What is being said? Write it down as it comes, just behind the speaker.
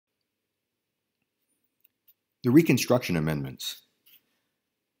The Reconstruction Amendments.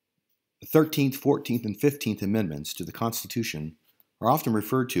 The 13th, 14th, and 15th Amendments to the Constitution are often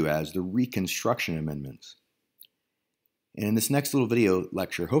referred to as the Reconstruction Amendments. And in this next little video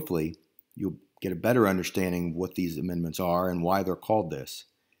lecture, hopefully, you'll get a better understanding of what these amendments are and why they're called this,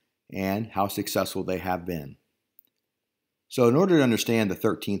 and how successful they have been. So in order to understand the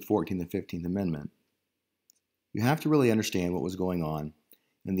 13th, 14th, and 15th Amendment, you have to really understand what was going on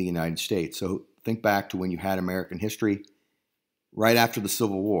in the United States. So think back to when you had American history right after the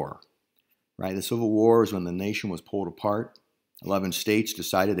Civil War. Right? The Civil War is when the nation was pulled apart. 11 states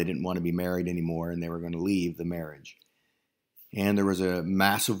decided they didn't want to be married anymore and they were going to leave the marriage. And there was a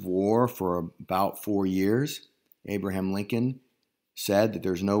massive war for about 4 years. Abraham Lincoln said that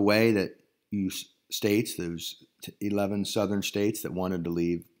there's no way that you states, those 11 southern states that wanted to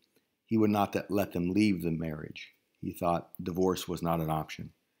leave, he would not let them leave the marriage. He thought divorce was not an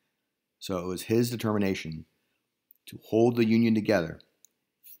option. So it was his determination to hold the Union together.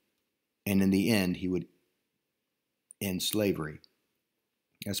 And in the end, he would end slavery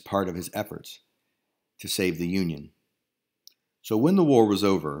as part of his efforts to save the Union. So when the war was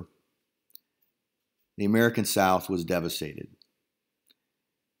over, the American South was devastated.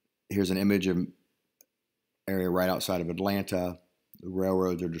 Here's an image of an area right outside of Atlanta. The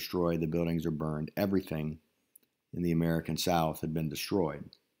railroads are destroyed, the buildings are burned. Everything in the American South had been destroyed.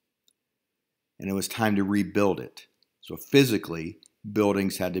 And it was time to rebuild it. So physically,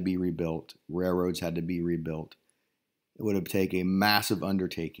 buildings had to be rebuilt, railroads had to be rebuilt. It would have taken a massive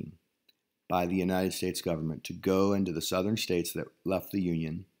undertaking by the United States government to go into the southern states that left the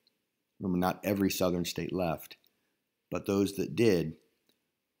Union. Remember, not every southern state left, but those that did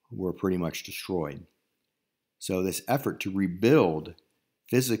were pretty much destroyed. So this effort to rebuild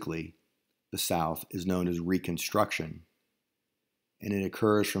physically the South is known as Reconstruction. And it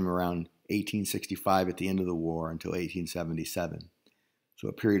occurs from around 1865 at the end of the war until 1877. So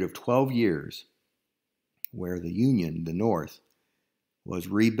a period of 12 years where the Union, the North, was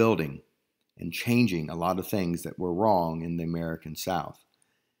rebuilding and changing a lot of things that were wrong in the American South.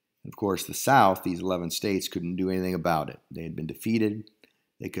 And of course, the South, these 11 states, couldn't do anything about it. They had been defeated.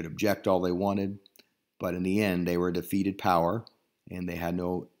 They could object all they wanted. But in the end, they were a defeated power, and they had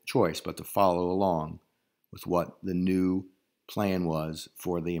no choice but to follow along with what the new plan was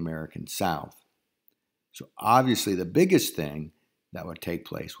for the American South. So obviously, the biggest thing that would take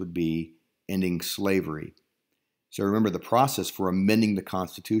place would be ending slavery. So remember the process for amending the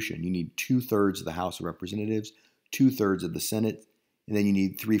Constitution. You need 2/3 of the House of Representatives, 2/3 of the Senate, and then you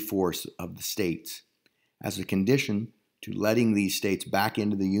need 3/4 of the states. As a condition to letting these states back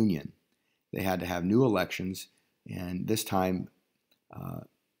into the Union, they had to have new elections, and this time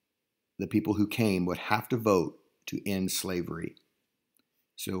the people who came would have to vote to end slavery.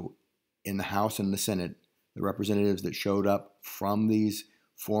 So in the House and the Senate, the representatives that showed up from these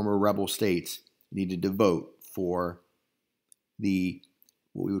former rebel states needed to vote for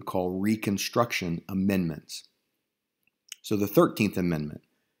what we would call Reconstruction Amendments. So the 13th Amendment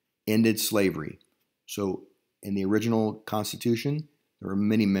ended slavery. So in the original Constitution, there were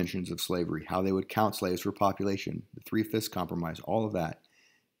many mentions of slavery, how they would count slaves for population, the Three-Fifths Compromise, all of that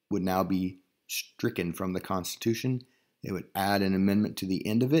would now be stricken from the Constitution. They would add an amendment to the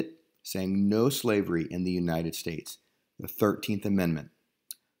end of it saying no slavery in the United States, the 13th Amendment.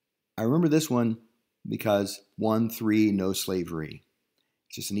 I remember this one because 1-3, no slavery.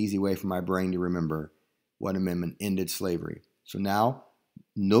 It's just an easy way for my brain to remember what amendment ended slavery. So now,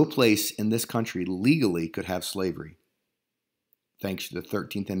 no place in this country legally could have slavery, thanks to the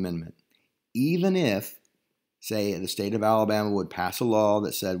 13th Amendment. Even if, say, the state of Alabama would pass a law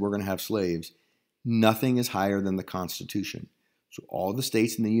that said we're going to have slaves, nothing is higher than the Constitution. So all the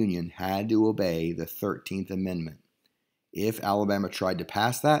states in the Union had to obey the 13th Amendment. If Alabama tried to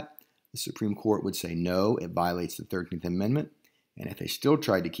pass that, the Supreme Court would say no, it violates the 13th Amendment. And if they still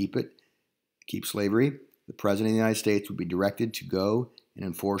tried to keep slavery, the President of the United States would be directed to go and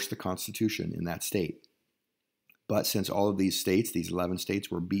enforce the Constitution in that state. But since all of these states, these 11 states,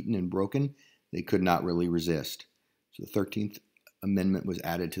 were beaten and broken, they could not really resist. So the 13th Amendment was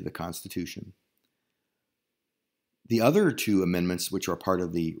added to the Constitution. The other two amendments, which are part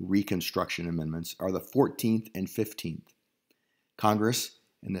of the Reconstruction Amendments, are the 14th and 15th. Congress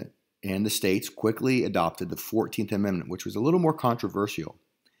and the states quickly adopted the 14th Amendment, which was a little more controversial.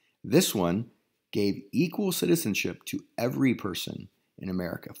 This one gave equal citizenship to every person in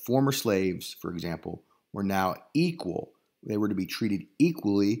America. Former slaves, for example, were now equal. They were to be treated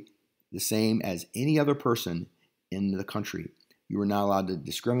equally, the same as any other person in the country. You were not allowed to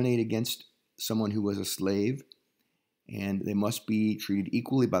discriminate against someone who was a slave, and they must be treated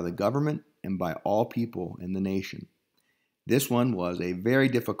equally by the government and by all people in the nation. This one was a very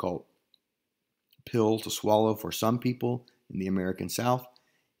difficult pill to swallow for some people in the American South,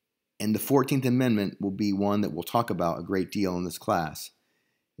 and the 14th Amendment will be one that we'll talk about a great deal in this class.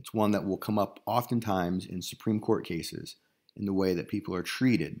 It's one that will come up oftentimes in Supreme Court cases in the way that people are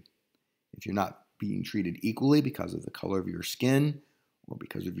treated. If you're not being treated equally because of the color of your skin or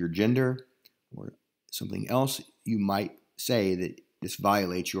because of your gender or something else, you might say that this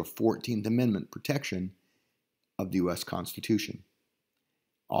violates your 14th Amendment protection of the U.S. Constitution.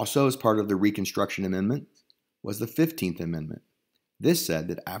 Also, as part of the Reconstruction Amendments was the 15th Amendment. This said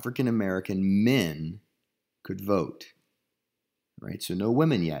that African American men could vote. Right? So no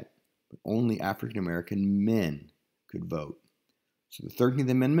women yet, but only African American men could vote. So the 13th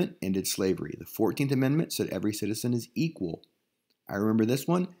Amendment ended slavery. The 14th Amendment said every citizen is equal. I remember this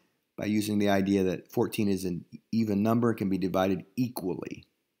one by using the idea that 14 is an even number and can be divided equally.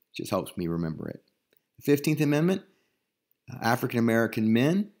 It just helps me remember it. The 15th Amendment, African American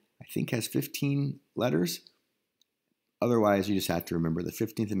men, I think has 15 letters. Otherwise, you just have to remember the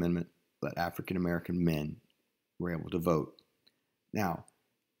 15th Amendment let African American men were able to vote. Now,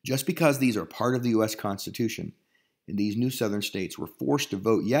 just because these are part of the U.S. Constitution and these new southern states were forced to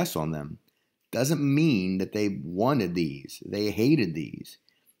vote yes on them, doesn't mean that they wanted these. They hated these.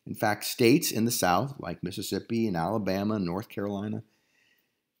 In fact, states in the South, like Mississippi and Alabama and North Carolina,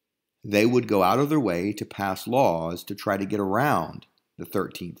 they would go out of their way to pass laws to try to get around the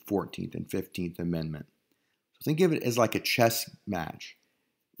 13th, 14th, and 15th Amendment. So think of it as like a chess match.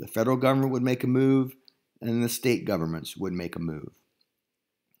 The federal government would make a move, and the state governments would make a move.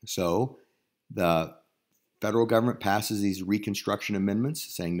 So the federal government passes these Reconstruction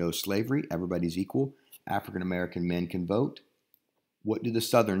Amendments saying no slavery, everybody's equal, African American men can vote. What do the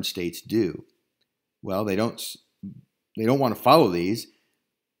southern states do? Well, they don't want to follow these,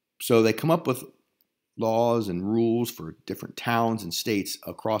 so they come up with laws and rules for different towns and states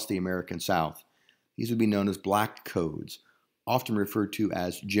across the American South. These would be known as black codes, often referred to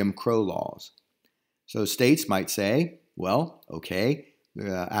as Jim Crow laws. So states might say, well, okay,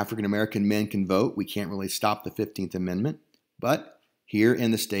 African American men can vote. We can't really stop the 15th Amendment. But here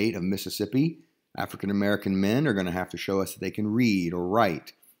in the state of Mississippi, African American men are going to have to show us that they can read or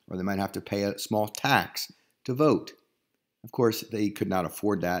write, or they might have to pay a small tax to vote. Of course, they could not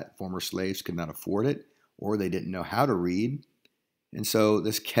afford that. Former slaves could not afford it, or they didn't know how to read. And so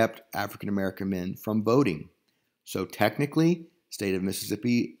this kept African American men from voting. So technically, the state of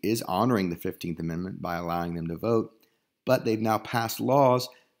Mississippi is honoring the 15th Amendment by allowing them to vote, but they've now passed laws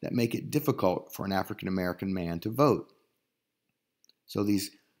that make it difficult for an African American man to vote. So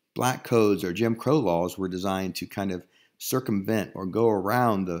these black codes or Jim Crow laws were designed to kind of circumvent or go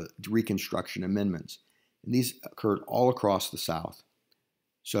around the Reconstruction Amendments. And these occurred all across the South.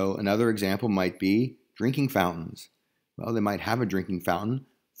 So another example might be drinking fountains. Well, they might have a drinking fountain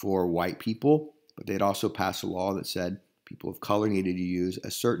for white people, but they'd also pass a law that said people of color needed to use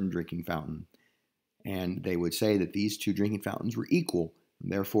a certain drinking fountain. And they would say that these two drinking fountains were equal,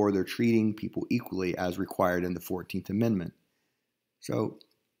 and therefore they're treating people equally as required in the 14th Amendment. So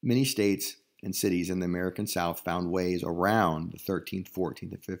many states and cities in the American South found ways around the 13th,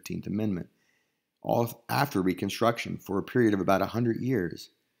 14th, and 15th Amendment, all after Reconstruction for a period of about 100 years,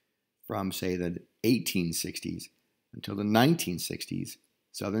 from, say, the 1860s until the 1960s.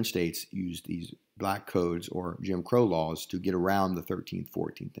 Southern states used these black codes or Jim Crow laws to get around the 13th,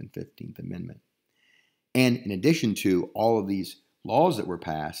 14th, and 15th Amendment. And in addition to all of these laws that were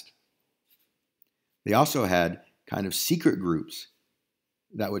passed, they also had kind of secret groups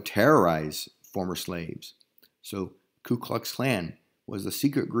that would terrorize former slaves. So Ku Klux Klan was the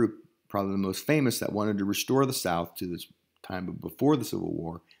secret group, probably the most famous, that wanted to restore the South to this time before the Civil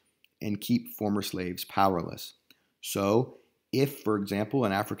War and keep former slaves powerless. So if, for example,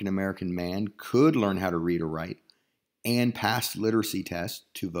 an African American man could learn how to read or write and pass literacy tests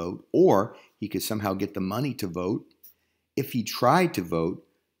to vote, or he could somehow get the money to vote, if he tried to vote,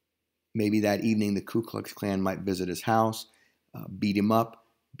 maybe that evening the Ku Klux Klan might visit his house, beat him up,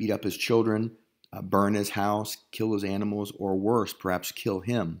 beat up his children, burn his house, kill his animals, or worse, perhaps kill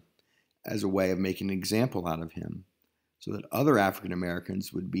him as a way of making an example out of him, so that other African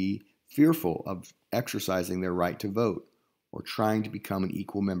Americans would be fearful of exercising their right to vote or trying to become an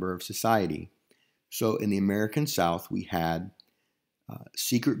equal member of society. So in the American South, we had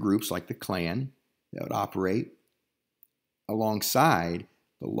secret groups like the Klan that would operate alongside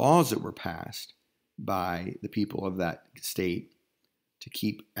the laws that were passed by the people of that state to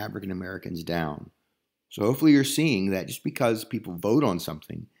keep African Americans down. So hopefully you're seeing that just because people vote on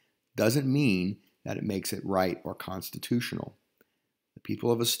something doesn't mean that it makes it right or constitutional. The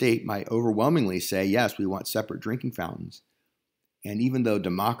people of a state might overwhelmingly say, yes, we want separate drinking fountains. And even though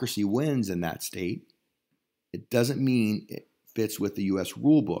democracy wins in that state, it doesn't mean it fits with the U.S.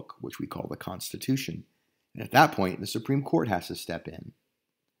 rule book, which we call the Constitution. And at that point, the Supreme Court has to step in,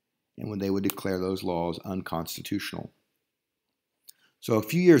 and when they would declare those laws unconstitutional. So a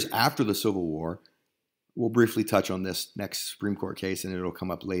few years after the Civil War, we'll briefly touch on this next Supreme Court case, and it'll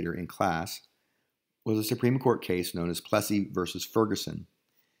come up later in class, was a Supreme Court case known as Plessy versus Ferguson.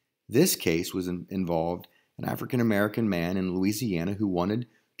 This case involved an African-American man in Louisiana who wanted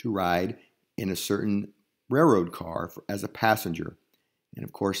to ride in a certain railroad car as a passenger. And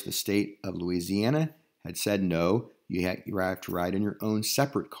of course, the state of Louisiana had said, no, you have to ride in your own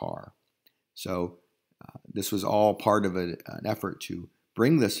separate car. So this was all part of an effort to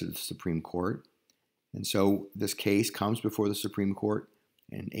bring this to the Supreme Court. And so this case comes before the Supreme Court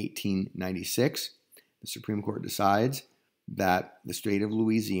in 1896. The Supreme Court decides that the state of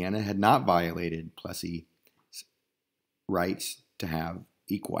Louisiana had not violated Plessy's rights to have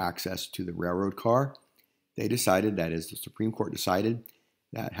equal access to the railroad car. They decided, that is, the Supreme Court decided,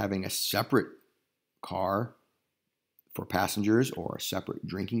 that having a separate car for passengers, or a separate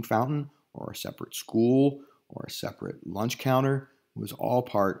drinking fountain, or a separate school, or a separate lunch counter was all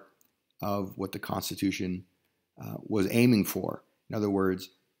part of what the Constitution was aiming for. In other words,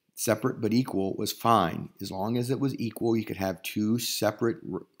 separate but equal was fine. As long as it was equal, you could have two separate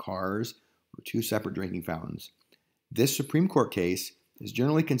cars or two separate drinking fountains. This Supreme Court case is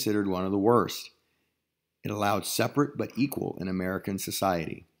generally considered one of the worst. It allowed separate but equal in American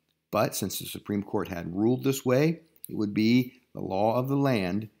society. But since the Supreme Court had ruled this way, it would be the law of the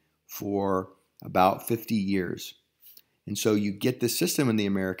land for about 50 years. And so you get this system in the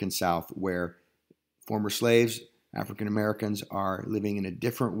American South where former slaves, African Americans, are living in a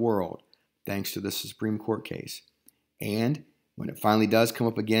different world thanks to this Supreme Court case. And when it finally does come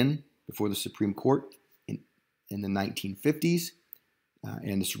up again before the Supreme Court in the 1950s,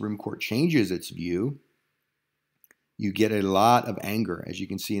 and the Supreme Court changes its view, you get a lot of anger, as you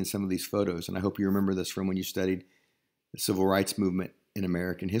can see in some of these photos. And I hope you remember this from when you studied the civil rights movement in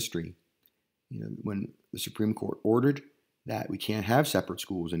American history. When the Supreme Court ordered that we can't have separate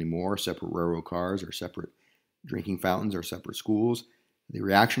schools anymore, separate railroad cars, or separate drinking fountains, or separate schools, the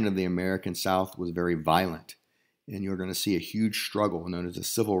reaction of the American South was very violent. And you're going to see a huge struggle known as the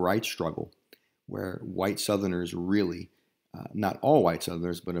civil rights struggle, where white Southerners really, not all white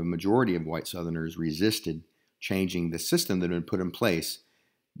Southerners, but a majority of white Southerners resisted changing the system that had been put in place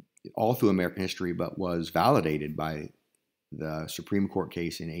all through American history, but was validated by the Supreme Court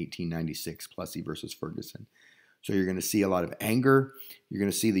case in 1896, Plessy versus Ferguson. So you're going to see a lot of anger. You're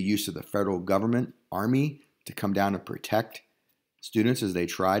going to see the use of the federal government, Army, to come down and protect students as they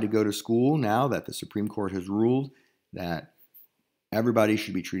try to go to school now that the Supreme Court has ruled that everybody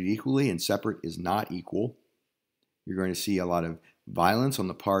should be treated equally and separate is not equal. You're going to see a lot of violence on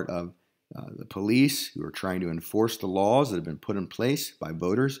the part of the police who are trying to enforce the laws that have been put in place by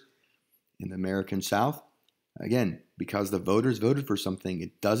voters in the American South. Again, because the voters voted for something,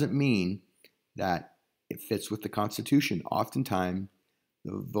 it doesn't mean that it fits with the Constitution. Oftentimes,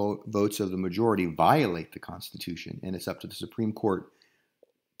 the votes of the majority violate the Constitution, and it's up to the Supreme Court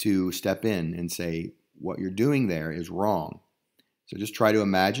to step in and say, what you're doing there is wrong. So just try to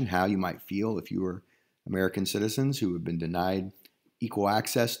imagine how you might feel if you were American citizens who have been denied equal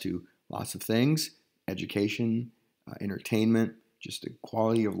access to lots of things, education, entertainment, just the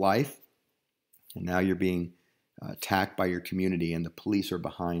quality of life. And now you're being attacked by your community, and the police are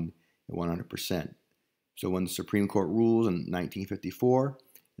behind it 100%. So when the Supreme Court rules in 1954,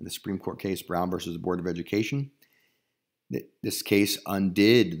 in the Supreme Court case Brown versus the Board of Education, this case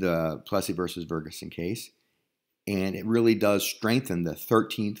undid the Plessy versus Ferguson case, and it really does strengthen the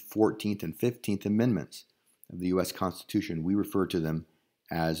 13th, 14th, and 15th Amendments of the U.S. Constitution. We refer to them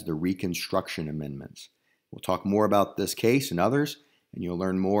as the Reconstruction Amendments. We'll talk more about this case and others, and you'll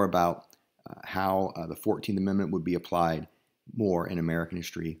learn more about how the 14th Amendment would be applied more in American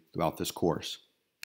history throughout this course.